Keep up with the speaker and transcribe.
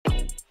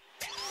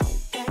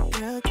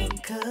girl can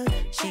cook.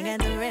 She got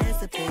the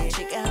recipe.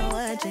 She got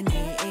what you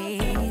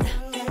need.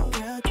 That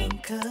girl can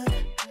cook.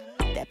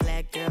 That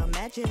black girl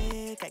magic.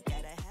 I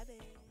gotta have it.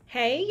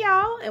 Hey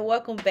y'all, and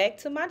welcome back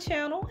to my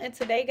channel. And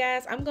today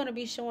guys, I'm going to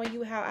be showing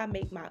you how I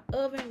make my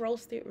oven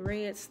roasted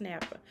red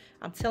snapper.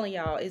 I'm telling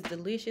y'all, it's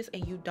delicious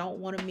and you don't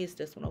want to miss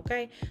this one,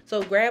 okay?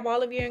 So grab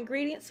all of your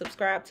ingredients,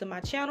 subscribe to my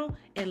channel,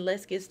 and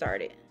let's get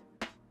started.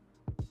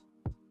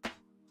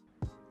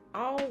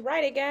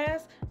 Alrighty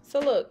guys, so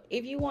look,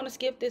 if you want to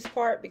skip this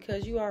part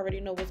because you already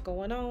know what's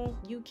going on,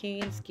 you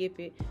can skip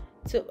it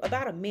to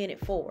about a minute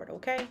forward,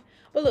 okay?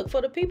 But look,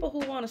 for the people who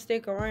want to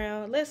stick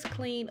around, let's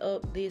clean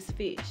up this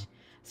fish.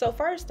 So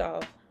first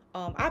off,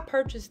 I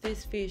purchased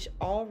this fish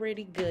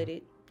already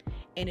gutted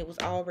and it was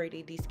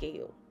already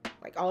descaled.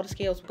 Like all the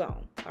scales were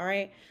gone. All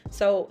right.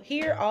 So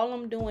here, all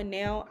I'm doing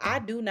now, I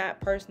do not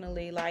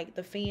personally like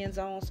the fins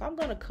on. So I'm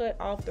going to cut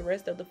off the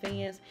rest of the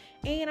fins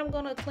and I'm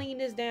going to clean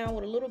this down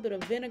with a little bit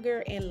of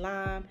vinegar and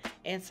lime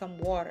and some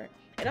water.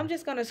 And I'm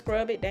just going to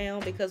scrub it down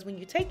because when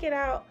you take it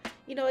out,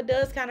 you know, it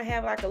does kind of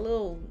have like a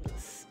little,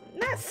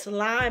 not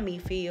slimy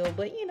feel,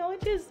 but you know,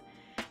 it just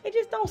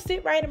don't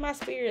sit right in my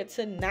spirit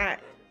to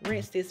not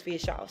rinse this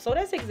fish off. So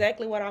that's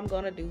exactly what I'm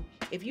going to do.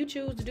 If you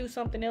choose to do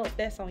something else,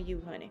 that's on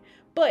you, honey.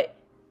 But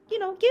you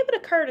know, give it a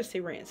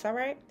courtesy rinse, all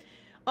right?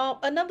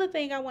 Another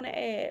thing I want to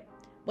add,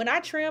 when I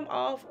trim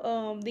off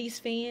these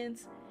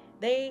fins,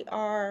 they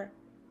are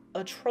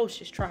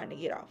atrocious trying to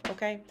get off,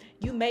 okay?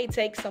 You may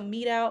take some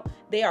meat out.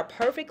 They are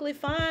perfectly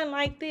fine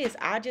like this.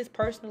 I just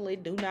personally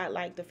do not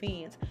like the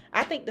fins.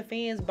 I think the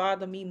fins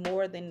bother me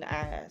more than the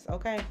eyes,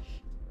 okay?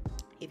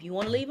 If you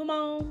want to leave them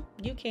on,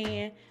 you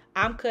can.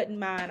 I'm cutting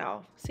mine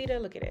off. See there?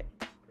 Look at it.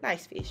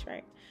 Nice fish,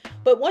 right?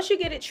 But once you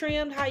get it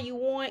trimmed how you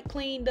want,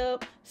 cleaned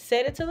up,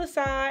 set it to the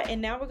side,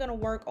 and now we're going to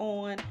work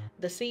on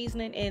the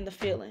seasoning and the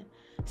filling.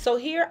 So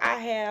here I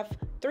have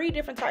 3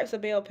 different types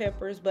of bell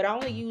peppers, but I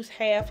only use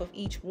half of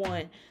each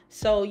one.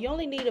 So you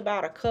only need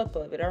about a cup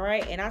of it, all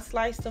right? And I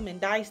sliced them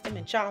and diced them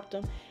and chopped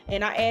them,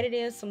 and I added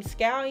in some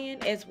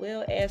scallion as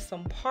well as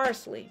some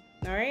parsley,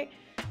 all right?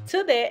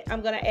 To that,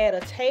 I'm going to add a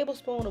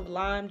tablespoon of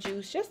lime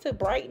juice just to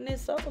brighten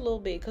this up a little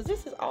bit because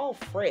this is all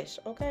fresh,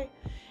 okay?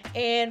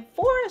 And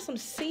for some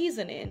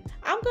seasoning,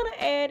 I'm going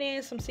to add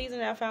in some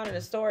seasoning I found in the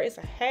store. It's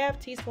a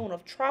 ½ teaspoon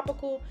of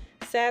tropical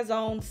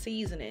Sazon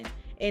seasoning.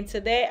 And to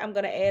that, I'm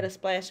going to add a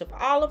splash of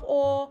olive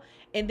oil.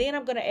 And then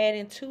I'm going to add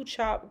in 2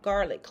 chopped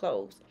garlic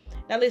cloves.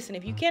 Now listen,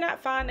 if you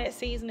cannot find that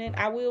seasoning,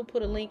 I will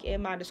put a link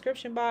in my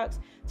description box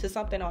to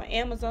something on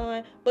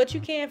Amazon. But you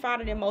can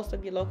find it in most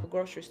of your local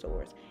grocery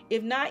stores.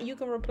 If not, you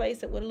can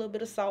replace it with a little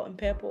bit of salt and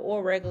pepper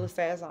or regular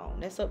Sazon.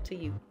 That's up to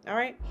you. All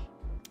right.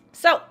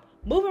 So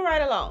moving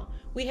right along.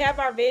 We have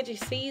our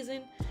veggies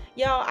seasoned.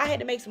 Y'all, I had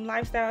to make some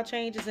lifestyle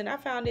changes and I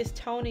found this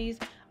Tony's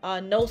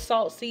no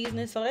salt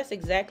seasoning. So that's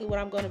exactly what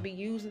I'm going to be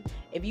using.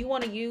 If you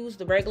want to use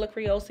the regular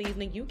Creole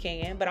seasoning, you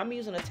can. But I'm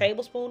using a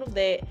tablespoon of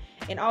that.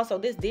 And also,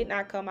 this did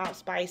not come out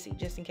spicy,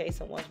 just in case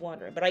someone's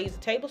wondering. But I use a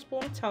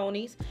tablespoon of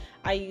Tony's.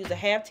 I use a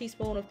 ½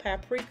 teaspoon of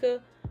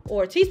paprika,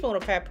 or a teaspoon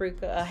of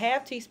paprika, a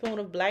 ½ teaspoon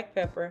of black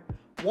pepper,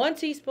 1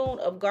 teaspoon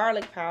of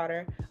garlic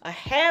powder, a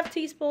 ½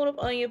 teaspoon of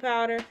onion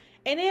powder,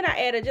 and then I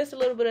added just a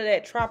little bit of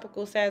that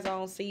tropical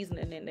Sazon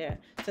seasoning in there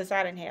since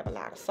I didn't have a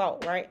lot of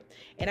salt, right?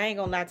 And I ain't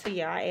gonna lie to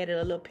you, I added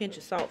a little pinch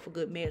of salt for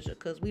good measure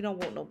because we don't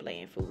want no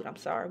bland food. I'm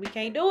sorry, we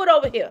can't do it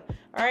over here,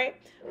 all right?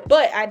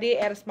 But I did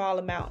add a small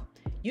amount.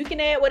 You can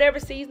add whatever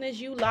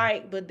seasonings you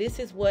like, but this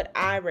is what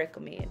I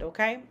recommend,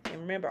 okay? And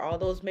remember, all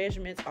those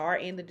measurements are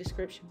in the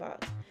description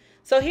box.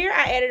 So here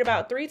I added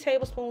about 3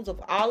 tablespoons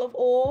of olive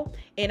oil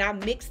and I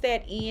mixed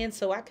that in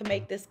so I can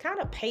make this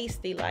kind of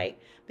pasty like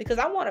because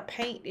I want to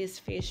paint this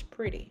fish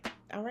pretty.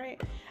 All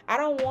right. I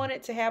don't want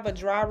it to have a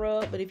dry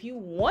rub, but if you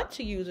want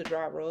to use a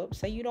dry rub,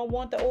 say you don't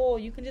want the oil,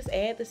 you can just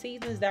add the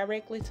seasonings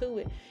directly to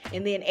it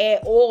and then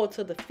add oil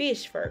to the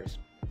fish first.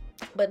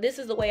 But this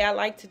is the way I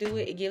like to do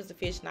it. It gives the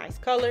fish nice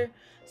color.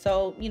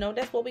 So, you know,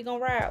 that's what we're going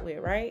to ride with,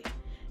 right?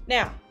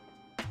 Now,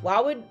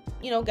 while we,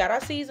 got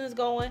our seasonings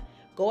going,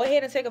 go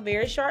ahead and take a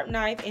very sharp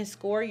knife and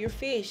score your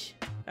fish.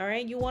 All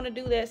right. You want to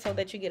do that so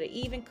that you get an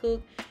even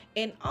cook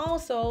and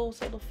also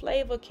so the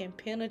flavor can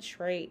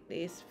penetrate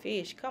this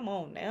fish. Come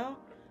on now.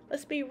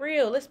 Let's be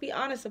real. Let's be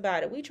honest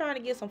about it. We trying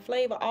to get some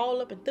flavor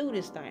all up and through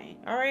this thing.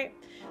 All right.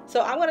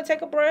 So I'm going to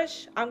take a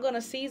brush. I'm going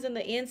to season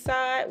the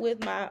inside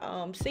with my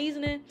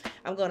seasoning.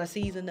 I'm going to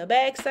season the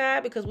back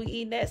side because we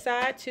eating that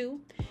side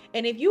too.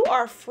 And if you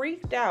are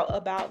freaked out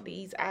about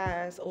these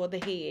eyes or the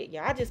head,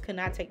 yeah, I just could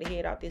not take the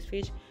head off this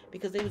fish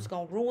because it was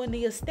going to ruin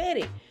the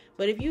aesthetic.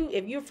 But if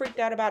you're freaked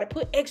out about it,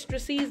 put extra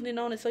seasoning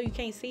on it so you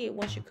can't see it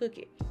once you cook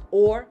it.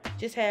 Or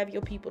just have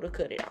your people to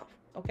cut it off.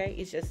 Okay.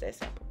 It's just that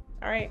simple.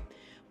 All right.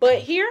 But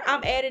here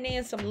I'm adding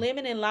in some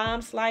lemon and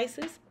lime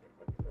slices.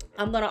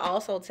 I'm going to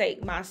also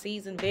take my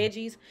seasoned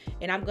veggies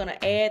and I'm going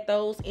to add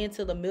those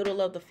into the middle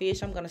of the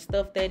fish. I'm going to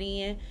stuff that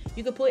in.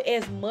 You can put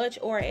as much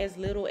or as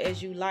little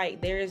as you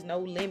like. There is no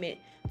limit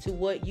to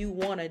what you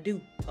want to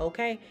do,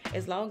 okay?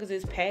 As long as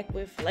it's packed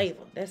with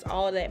flavor. That's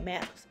all that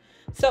matters.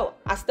 So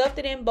I stuffed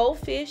it in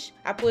both fish.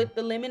 I put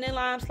the lemon and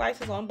lime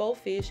slices on both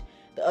fish.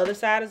 The other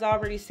side is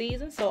already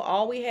seasoned, so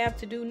all we have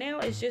to do now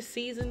is just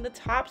season the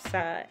top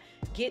side.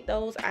 Get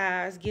those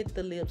eyes, get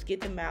the lips, get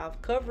the mouth,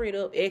 cover it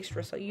up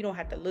extra so you don't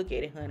have to look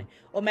at it, honey.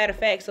 Or matter of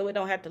fact, so it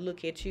don't have to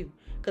look at you.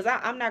 Because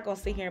I'm not going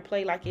to sit here and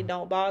play like it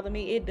don't bother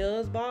me. It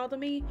does bother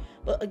me.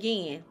 But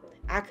again,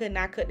 I could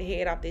not cut the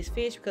head off this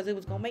fish because it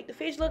was going to make the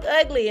fish look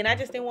ugly. And I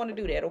just didn't want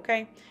to do that,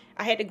 okay?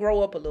 I had to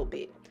grow up a little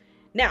bit.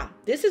 Now,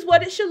 this is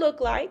what it should look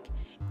like.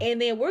 And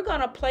then we're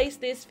going to place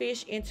this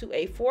fish into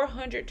a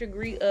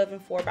 400-degree oven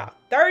for about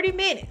 30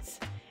 minutes.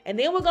 And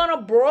then we're going to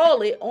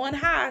broil it on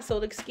high so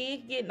the skin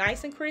can get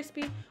nice and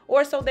crispy,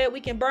 or so that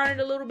we can burn it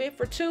a little bit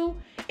for 2.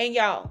 And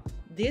y'all,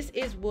 this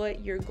is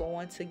what you're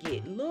going to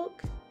get.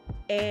 Look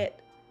at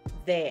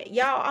that.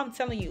 Y'all, I'm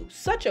telling you,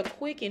 such a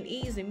quick and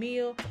easy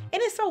meal.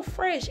 And it's so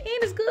fresh and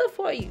it's good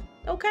for you.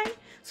 Okay?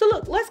 So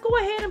look, let's go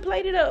ahead and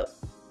plate it up.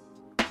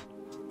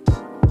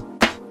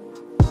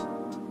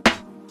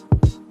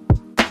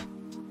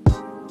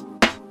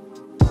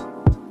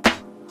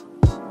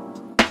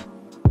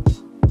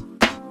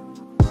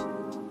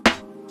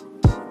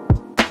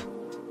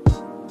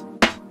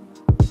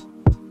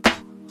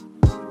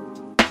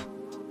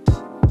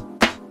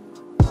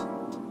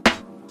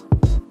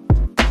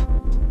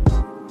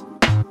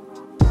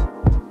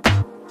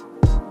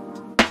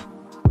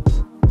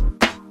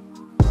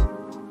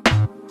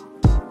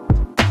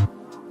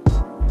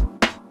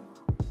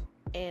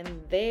 And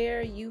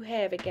there you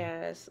have it,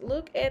 guys.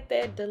 Look at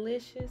that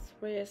delicious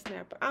red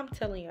snapper. I'm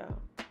telling y'all,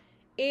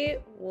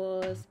 it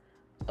was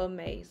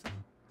amazing.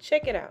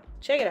 Check it out.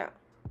 Check it out.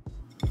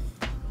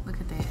 Look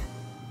at that.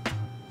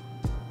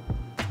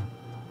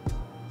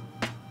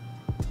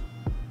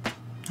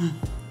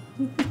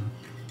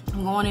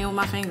 I'm going in with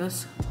my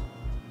fingers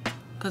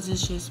because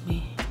it's just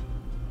me.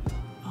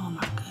 Oh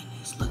my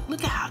goodness.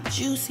 Look at how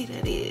juicy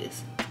that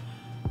is.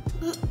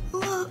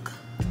 Look.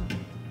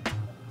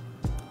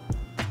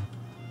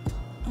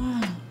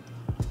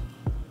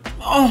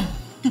 Oh.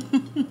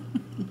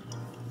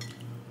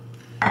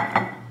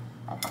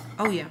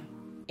 Oh yeah.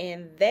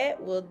 And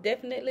that will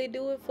definitely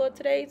do it for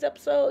today's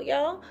episode,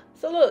 y'all.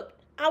 So look,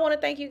 I want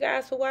to thank you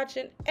guys for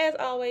watching. As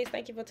always,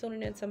 thank you for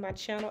tuning into my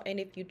channel. And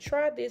if you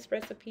tried this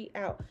recipe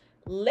out,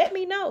 let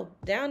me know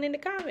down in the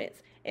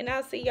comments. And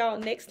I'll see y'all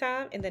next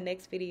time in the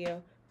next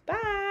video.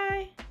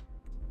 Bye.